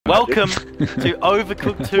Welcome to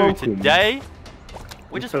Overcooked 2. Welcome. Today,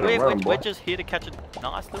 we're just around, we're boy. just here to catch a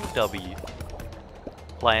nice little W.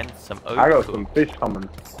 Playing some Overcooked. I got some fish coming.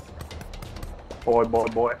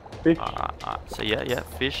 Boy. Fish. So yeah,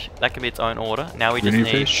 fish. That can be its own order. Now we You just need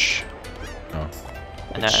need fish? Oh.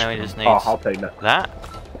 and now we just need Oh, I'll take that. that.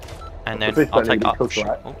 And then The fish I'll don't take need to up. cook,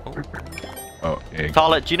 right? Oh, yeah.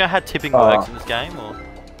 Tyler, do you know how tipping works in this game, or?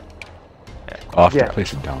 I'll have Yeah. to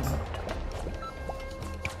place it down now.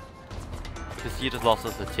 Because you just lost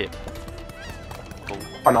us a tip. Cool.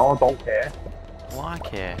 I know, I don't care. Why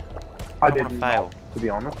care? I don't wanna didn't fail. To be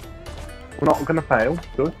honest. We're not gonna fail.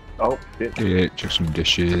 Good. Oh, shit. Yeah, check some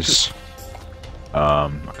dishes.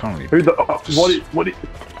 I can't really. Who the...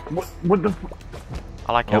 what the...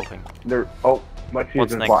 I like Oh. helping. There... Oh, my What's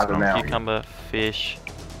shoes next? invited now. Cucumber, fish.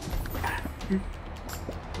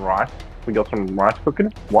 Rice. We got some rice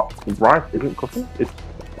cooking. What? Rice isn't cooking? It's...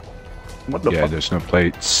 What the Yeah, fuck? there's no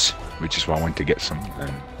plates, which is why I went to get some.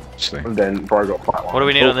 And stay. And then bro got flat one. What do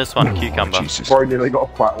we need on this one? Cucumber. Jesus. Bro nearly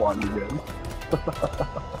got a flat one again.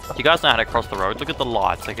 You guys know how to cross the road. Look at the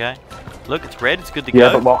lights, okay? Look, it's red. It's good to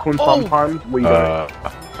Yeah, go. but Lachlan, Oh! sometimes we don't.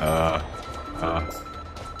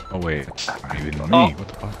 Oh wait, it's not even on Oh. me. What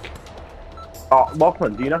the fuck? Oh,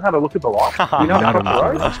 Lachlan, do you know how to look at the lights? Do you know how to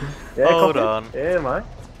cross the road? Yeah, Hold copy. on. Yeah, mate.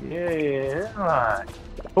 Yeah, right.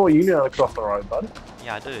 Oh, you know how to cross the road, bud.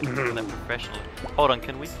 Yeah, I do. Do that professionally. Hold on,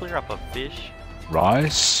 can we clear up a fish?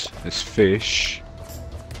 Rice. There's fish.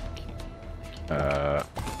 And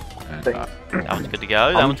Thank- That one's good to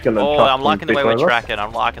go. That I'm one's just gonna Oh, chuck I'm some liking the way fish we're over. tracking.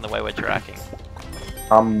 I'm liking the way we're tracking.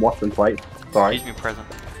 What's in plate? Sorry. Excuse me, present.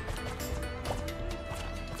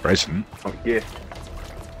 present. Oh, yeah.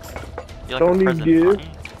 You're like Don't a need present, you. aren't you?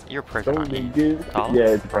 You're a present, Don't aren't you? need you. Tyler? Yeah,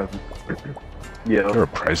 it's a present. You're Yeah, a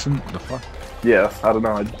present. The fuck? yeah. I don't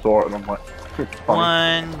know. I just saw it and I'm like, it's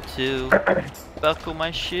funny. 1, 2, buckle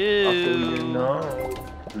my shoe.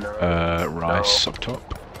 No. Rice up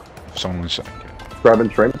top. If someone's Grabbing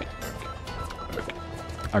shrimp.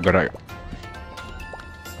 I got it.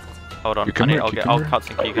 Hold on, Cucumber, I'll cucumber. cut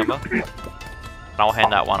some cucumber. And I'll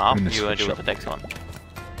hand that one up. I'm in the You do shop. with the next one.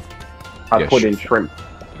 I Yeah, put sure. in shrimp.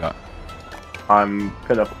 Yeah. I'm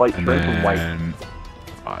gonna plate And shrimp and wait. then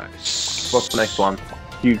rice. What's the next one?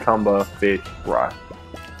 Cucumber, fish, rice.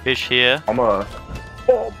 Fish here. I'm a.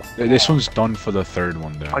 Oh, This one's done for the third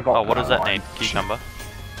one there. I got Oh, what does that one. need? Cucumber.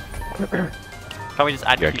 Can we just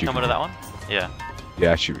add Yeah, cucumber to that one? Yeah.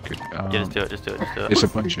 Yeah, actually we could. Yeah, just do it. Just do it. Just do it. There's a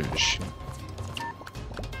bunch of shit.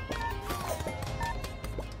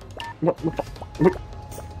 What the fuck? We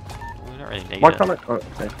don't really need Why it. can't I? Oh,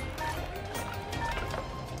 okay.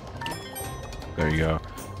 There you go.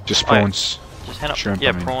 Just Oh, yeah. prawns. Just hand up. Shrimp, Yeah,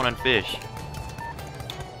 I mean. prawn and fish.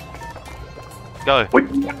 Go. Wait.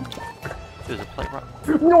 There's a plate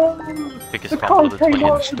right. No. Biggest The fumble of the cold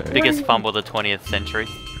 20th. came on. Biggest fumble of the 20th century.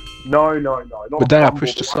 No. Not But then I fumble,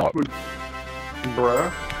 pushed the stop.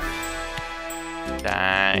 Bruh.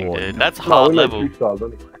 Dang, Oh, dude. no. That's No, hard we made level. 2 stars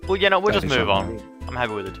anyway. Well, you know, we'll That just is move hard. on. I'm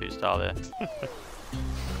happy with the 2-star there.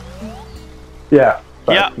 Yeah.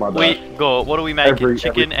 Yeah, that's my bad. we go. What are we making? Every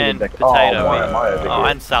Chicken single and deck. potato. Oh, why am I over Oh,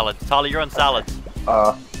 here? and salads. Tyler, you're on salads.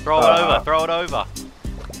 Throw it Uh, over. Throw it over.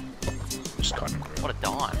 Just cutting. What a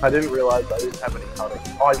dime. I didn't realise I didn't have any cutting.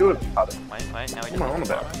 Oh, I do have cutting. Wait. Now we just. What am I on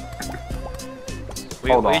about? We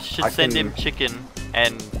Hold on, should I send can- him chicken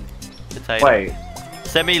and potato. Wait,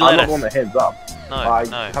 Send me I'm not on the lettuce. heads up. No. How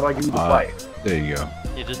do I give you the plate? There you go.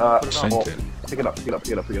 You just Uh, put it Sent on. it. Pick it up.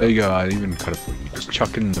 There you go. I even cut it for you. Just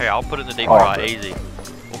chuck in. Here, I'll put it in the deep Oh, fry. okay. Easy.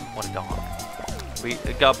 Oh, what a dime. We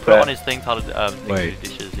got put Bet. it on his thing. Tyler, Wait.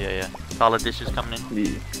 dishes. Yeah. Tyler, dishes coming in.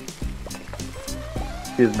 Yeah.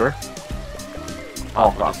 Cheers, bro. Oh,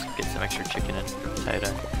 Oh, we'll just get some extra chicken and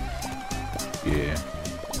potato. Yeah.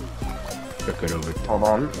 Chuck it over. Hold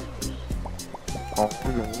on. Oh,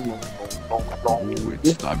 Ooh,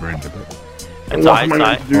 it's not burned a bit. It's what ice, am I going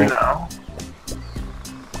ice. to do now?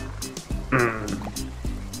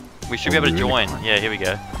 We should be able to join. Yeah, here we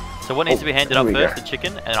go. So what needs to be handed up here we first? go. The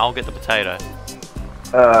chicken, and I'll get the potato.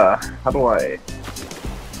 How do I...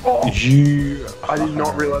 Oh, You. I did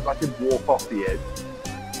not realise I could walk off the edge.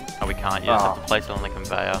 Oh, we can't. You just have Ah. to place it on the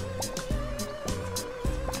conveyor.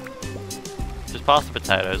 Just pass the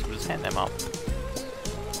potatoes. We'll just hand them up.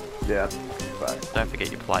 Yeah. Right. Don't forget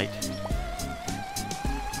your plate.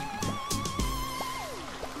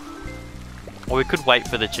 Or we could wait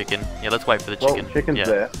for the chicken. Yeah, let's wait for the Well, chicken. chicken's yeah.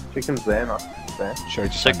 there. Chicken's there, nice chicken's there. Should I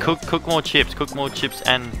just So send it? cook more chips. Cook more chips,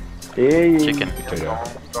 and Yeah. Chicken. Potato.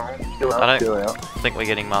 Don't chill I out, don't- chill out. think we're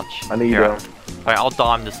getting much. I need Here, to... Alright, I'll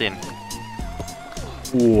dime this in.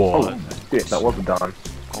 Whoa. Oh, shit, that was a dime.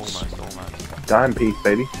 Almost. Damn piece,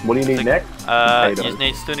 baby. What do you need next?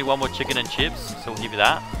 You still need one more chicken and chips, so we'll give you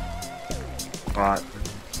that. Alright.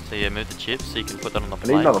 So yeah, move the chips so you can put that on the I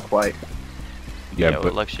plate. need another plate. Yeah, well,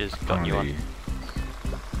 but Lexia's got you one.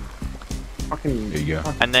 Fucking. There you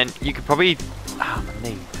go. And then you could probably. Ah,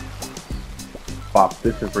 me. Fuck,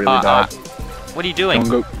 this is really bad. What are you doing?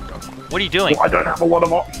 Don't go. What are you doing? Well, I don't have a lot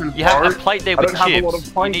of options. You have bro. a plate there I with don't have a lot of chips.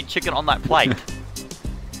 You plates. need chicken on that plate.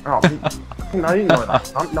 Oh, no, you know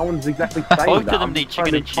that. No one's exactly saying Both that. of them I'm need trying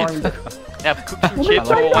chicken to and chips. find- Now cook some Well, chips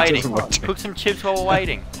I while we're like waiting. that. Cook some chips while we're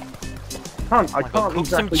waiting. I my can't God, cook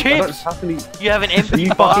some exactly. I don't chips. have any. You have an empty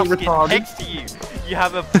you fucking basket retarded? next to you. You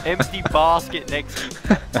have an empty basket next to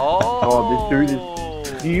you. Oh. Oh, this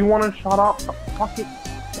dude is. Do you want to shut up? Fuck it.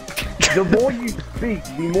 The more you speak,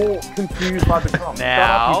 the more confused I become.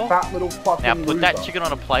 Now- Shut up, you fat little fucking Now put that loser. chicken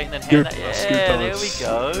on a plate and then Scoop, hand that. scoop Yeah, on there it. we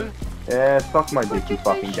go. Yeah, suck my dick, you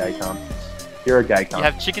fucking gay cunt. You're a gay cunt. You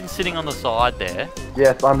have chicken sitting on the side there.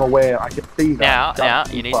 Yes, I'm aware. I can see that. Now,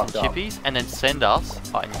 Shut you the need some fuck up. chippies and then send us.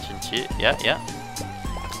 Onion and chip. Yeah, yeah.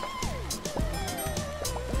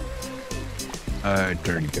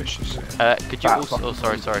 Dirty dishes. Could you Fat also? Oh,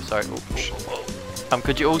 fucking sorry.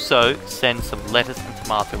 Could you also send some lettuce and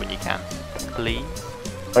tomato when you can, please?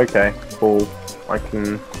 Okay, cool. I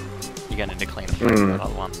can. You're gonna need to clean up the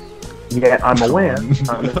other one. Yeah, I'm aware. I'm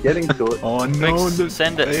just getting to it. Oh no, Quick, the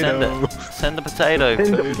send it. Send the potato.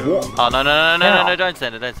 Send it what? Oh no! How? Don't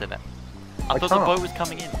send it! I thought the can't. boat was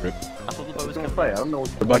coming in. Rip. I thought the boat I was was gonna coming say, I don't know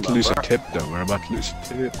what's We're about to lose a bro. tip though. We're about to lose a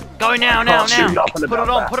tip. in. Go now! can't shoot up and Put it about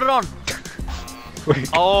on! that. Put it on! Wait.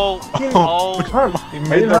 Oh! I Oh! can't. He I made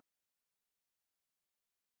didn't that.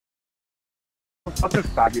 have such a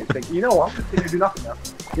faggot thing. You know what? I'm just here to do nothing now.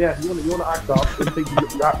 Yeah, you wanna act up and think you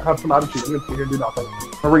have some attitude. I'm gonna sit here and do nothing.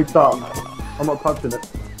 I restart. I'm not touching it.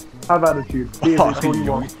 Have attitude. Here, Oh, this all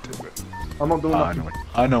you want. I'm not doing I nothing. know.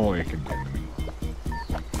 I know what you can do.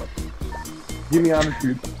 Give me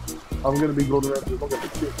attitude. I'm gonna be Gordon Ramsay. I'm not gonna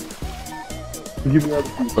be shit. Give me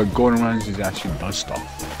attitude. But Gordon Ramsay actually does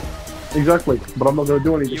stuff. Exactly, but I'm not gonna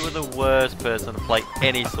do anything. You were the worst person to play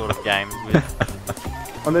any sort of games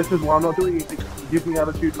with. And this is why I'm not doing anything. Give me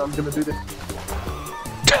attitude and I'm gonna do this.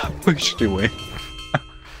 Push it away.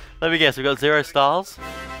 Let me guess. We got 0 stars.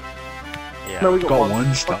 Yeah. No, we got, Got one.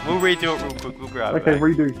 one star. We'll redo it real quick. We'll grab Okay, it.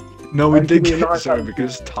 redo. No, we And did give me a get nice 0 attitude.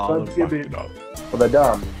 because Tyler Don't give fucked me- it up. Well, they're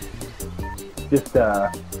done. Just,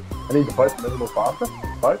 I need to vote a little faster.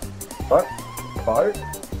 Vote.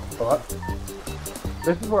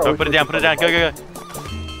 This is where I Oh, wish put it we down. could Put it down. Go, vote. go, go.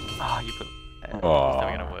 Ah, you put. It's never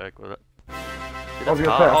gonna work with it. I was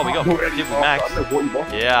gonna say, Oh, we got I did we max. don't know what you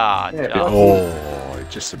want. Yeah. Yeah, just- Oh,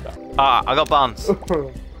 just about. I got buns.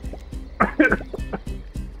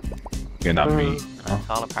 You're not me.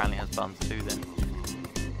 Tyler apparently has buns too. Then.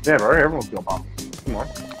 Yeah, bro, everyone's got bum. Come on.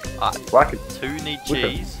 Whack it. 2 need Which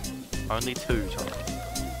one? cheese. Only 2, John.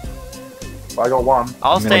 I got one.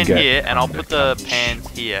 I'll I'm gonna stand get here and I'll under put the cabbage. pans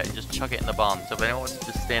here and just chuck it in the bun. So if anyone wants to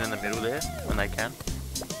just stand in the middle there when they can.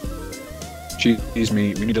 Cheese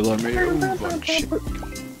me. We need a lot of mayo. But shit.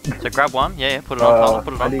 So grab one. Yeah, put it on. Tyler,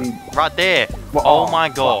 put it I on. need. Right there. Well, Oh my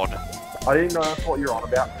god. I didn't know that's what you're on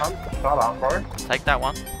about, cunt. Shut up, bro. Take that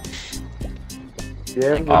one.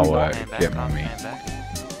 Yeah, Take I'll, what Hand back, get Tyler, mommy. hand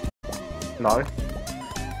back. No.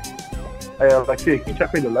 Hey, Alexia, can you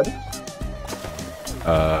check me the lettuce?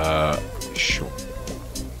 Sure.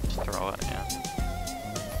 Just throw it, yeah.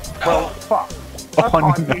 Well, fuck. Oh, That's no.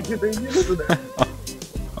 hard to be in, isn't it?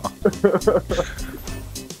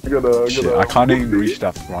 I gotta, Shit, I can't even reach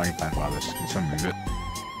that frying pan while this. Can someone move it?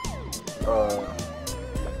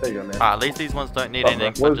 There you go, man. Alright, at least these ones don't need Fuck,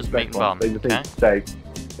 anything bro. but What is just the meat and next one? bun. They just Okay? need steak.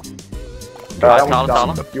 Alright, that one's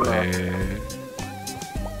Tyler, done. You wanna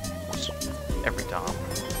Every time.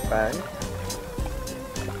 bang?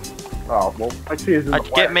 Oh, well, actually, it's in the way.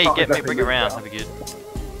 Get me, Can't bring exactly it move around. now. That'd be good.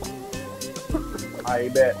 I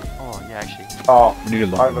bet. Oh, yeah, actually. Oh, We need a I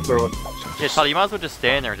lot of overthrew it. Yeah, Tyler, you might as well just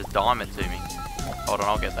stand there and just dime it to me. Hold on,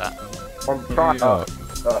 I'll get that. I'm trying. Yeah.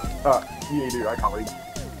 You do. I can't read.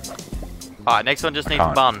 Alright, next one just needs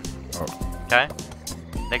can't. bun. Oh. Okay?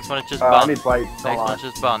 Next one is just I bun. need plates. Next Don't lie. one's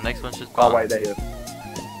just bun. Next one's just bun. Oh wait, there you.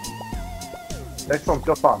 Next one's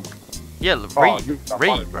just bun. Yeah, Oh, read. you- bun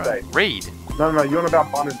Read, and bro. steak. Read. No, you're on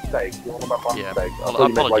about bun and steak. You're on about bun Yeah, and steak. I apol- thought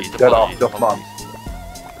you meant apologies, like dead off, apologies, just bun. apologies.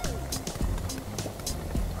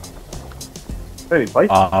 Any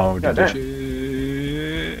plates? Oh, Yeah, the damn.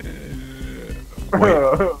 shit.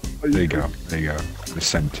 Wait, there you go. There you go. The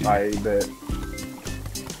sent to you. I bet.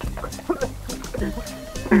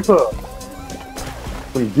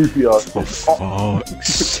 Some goofy ass For shit. Oh, fuck's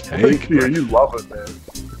sake, Alexia, man. you love it, man.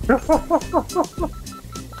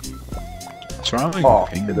 What's wrong with Oh,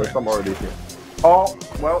 penguins? there's some already here. Oh,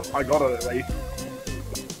 well, I got it at least.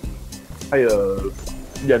 Hey,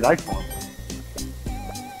 yeah, nice one.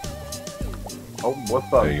 Oh,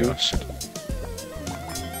 what's up, There you go. dude?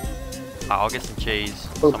 I'll get some cheese.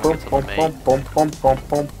 Bum, Someone gets some bum, meat. bum, bum, bum, bum,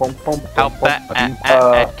 bum, bum, bum, How bum, bad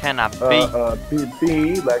bum. can I be?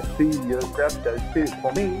 Let's see you grab that shit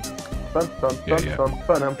for me. Fun, fun, Yeah, fun, yeah. fun,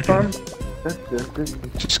 fun, and fun.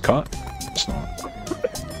 Just cut. It's not.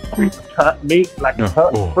 Cut meat like No.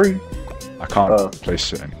 cut Oh. free. I can't Uh.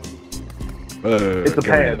 place it anymore. It's a get rid of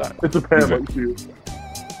pan. that. It's a pan, Move it. like you.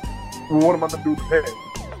 Well, what am I gonna do with the pan?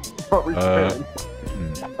 Can't reach the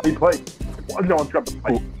pan. Hey, plate. What? No one's grabbed the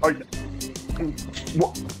plate. Okay.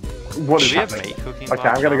 What is Do we have happening? meat cooking? Okay,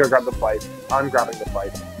 I'm gonna go grab the plate. I'm grabbing the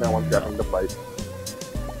plate. No one's grabbing the plate.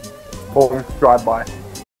 Boom, drive by.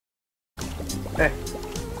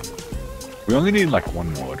 We only need like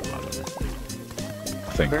one more. I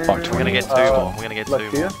think. Fuck, We're gonna get two more. We're gonna get Look two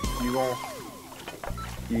here. more. You want?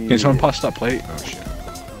 Can someone pass that plate? Oh shit.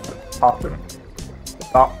 Pass it.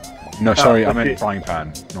 Oh, No, sorry, I look meant here. frying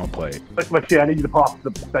pan, not plate. look here. I need you to pass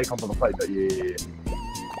the steak onto the plate. Yeah.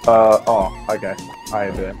 Oh, okay. I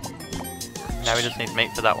am there. Now we just need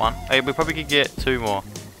meat for that one. Hey, we probably could get two more.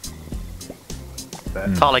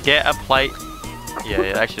 Hmm. Tyler, get a plate. Yeah,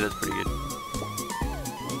 actually that's pretty good.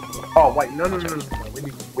 Oh wait, no.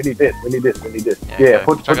 We need this. Yeah, Yeah, okay.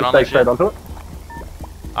 put Chuck it the on steak that straight shit. onto it.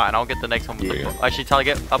 Alright, and I'll get the next one with Yeah. the... Actually, Tyler,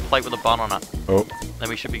 get a plate with a bun on it. Oh, Then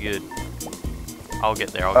we should be good. I'll get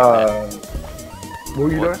there, What are you What,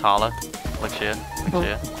 doing? Tyler? Look here. Look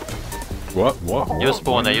here. what? You're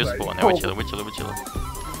spawn there, What you're are you spawn doing? there. We're chilling.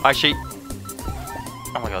 Actually...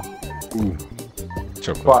 Oh my god. Ooh.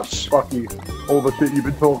 So Clutch, close. fuck you. All the shit you've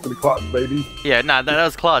been talking to Clutch, baby. Yeah, nah, that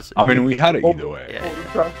was clutch. I mean, we had it either way. Yeah. All the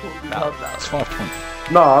trash talk you have. It's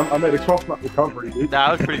 520. No, I made a cross-nut recovery, dude. Nah,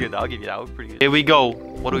 that was pretty good. I'll give you that. That was pretty good. Here we go.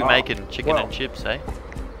 What are we Oh, making? Chicken well. and chips, eh?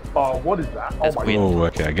 Oh, what is that? Oh That's my weird. god. Oh,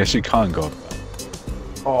 okay. I guess you can't go.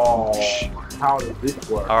 Oh, how does this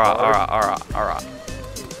work? Alright, bro? alright.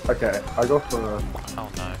 Okay, I got some. Oh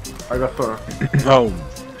no. I got some. Oh.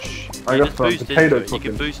 I You got just some boost into potato it. You can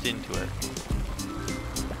cooking. boost into it.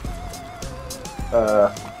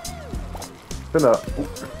 Dinner.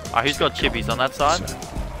 Alright, who's got chippies on that side?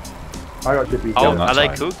 I got chippy. Oh, on that are they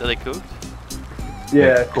side. cooked? Are they cooked?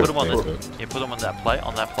 Yeah, Put cool. them on cool. this. Yeah, put them on that plate.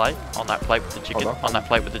 On that plate with the chicken. Hold on. On that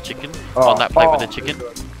plate with the chicken. Oh, On that plate with oh, the chicken.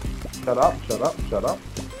 Shut up.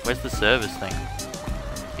 Where's the service thing?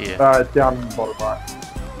 Here. It's down in the bottom right.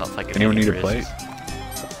 Not taking Anyone any need a plate? risks.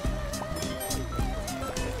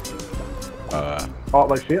 Oh,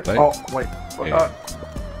 like shit. Plate? Oh, wait. Yeah.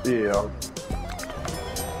 Yeah.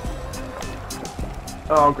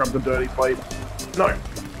 Oh, I'll grab the dirty plate. No.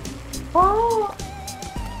 Oh.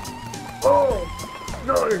 Oh.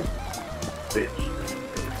 No. Bitch.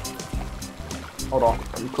 Hold on.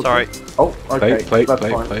 I'm cooking. Sorry. Oh, okay. Plate. That's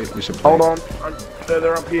fine. We should plate. Hold on.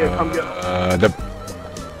 They're up here. Come get them.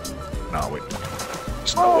 No, wait.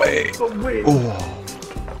 There's no way. The wind. Oh.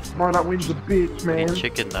 Man, that wind's a bitch, We man. need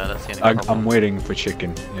chicken though. That's the only I'm problem. waiting for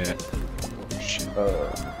chicken. Yeah. Shit.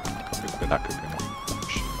 That could be.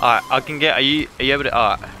 Alright, I can get. Are you able to?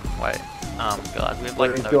 Alright, wait. Guys, we have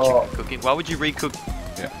like We've no got- chicken cooking. Why would you recook?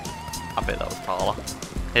 Yeah. I bet that was Tyler.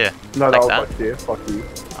 Here, No, take that that. was like here. Fuck you.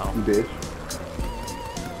 Oh. You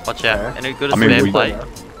bitch. Watch out. Okay. And we got a I mean, spare we- plate.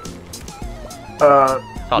 Tyler,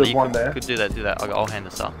 Tyler, there's you one could, there. could do that. I'll hand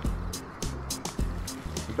this up.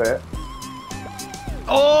 There.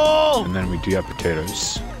 Oh! And then we do have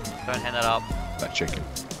potatoes. Don't hand that up. That chicken.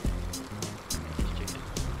 It's chicken.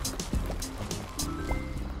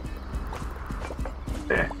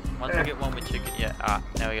 Once we get one with chicken, yeah. Alright,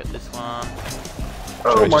 now we got this one.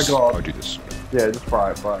 Oh Should I my just- god. I'll do this. Yeah, just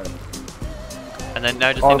fry it. And then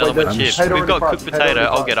now just Oh, need another wait, with the chips. potato We've got already cooked fried, potato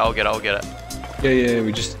potato. already I'll get it. Yeah,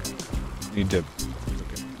 we just need to.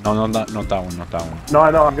 No, not that one. No,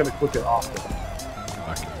 I'm gonna cook it after.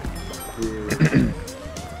 Okay. Yeah.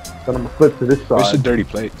 Then I'm gonna flip to this Where's the side. dirty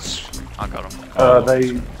plates? I got them.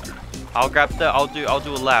 They. I'll grab the. I'll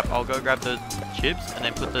do a lap. I'll go grab the chips and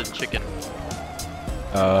then put the chicken.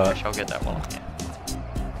 Actually, I'll get that while I'm here.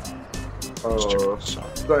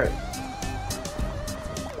 Sorry.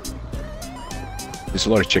 There's a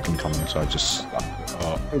lot of chicken coming, so I just.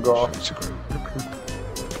 Oh god. It's a great.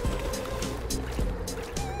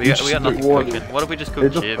 We got nothing water. cooking. What if we just It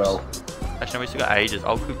cook just chips? fell. Actually, no, we still got ages.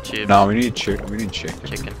 I'll cook chips. No, we need chicken. We need chicken.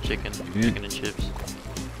 Chicken and chips.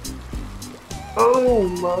 Oh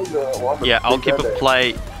my god. Well, I'm Yeah, I'll gonna keep take a that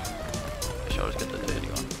plate. Actually, I'll just get the dirty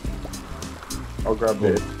one. there. I'll grab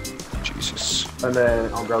this. Jesus. And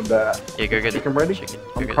then I'll grab that. Yeah, go get Chicken the ready? chicken.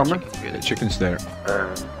 Go I'm get the coming. chicken. Go get The the chicken. chicken's there.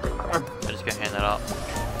 I'll just go hand that up.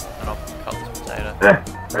 And I'll cut this potato.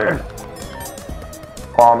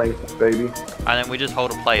 Farming, baby. And then we just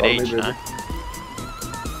hold a plate Farming, each, no? baby.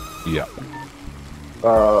 Yeah.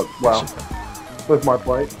 Well, where's my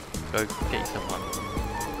plate? Go get you someone.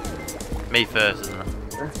 Me first, isn't it?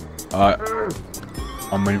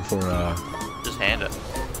 I'm waiting for Just hand it.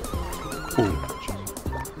 Ooh.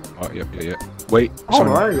 Oh, yep. Wait. Oh,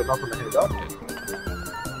 someone- no, I ain't got nothing to hand up.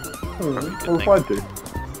 Probably a What good if I do?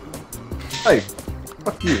 Hey,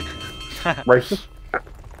 fuck you. Racist.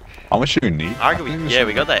 How much do you need? Yeah,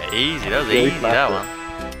 we got that easy. That was Yeah, we easy, that slapped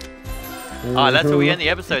one. Alright, that's where we end the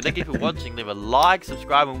episode. Thank you for watching. Leave a like,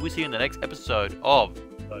 subscribe, and we'll see you in the next episode of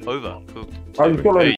Overcooked I just got 2.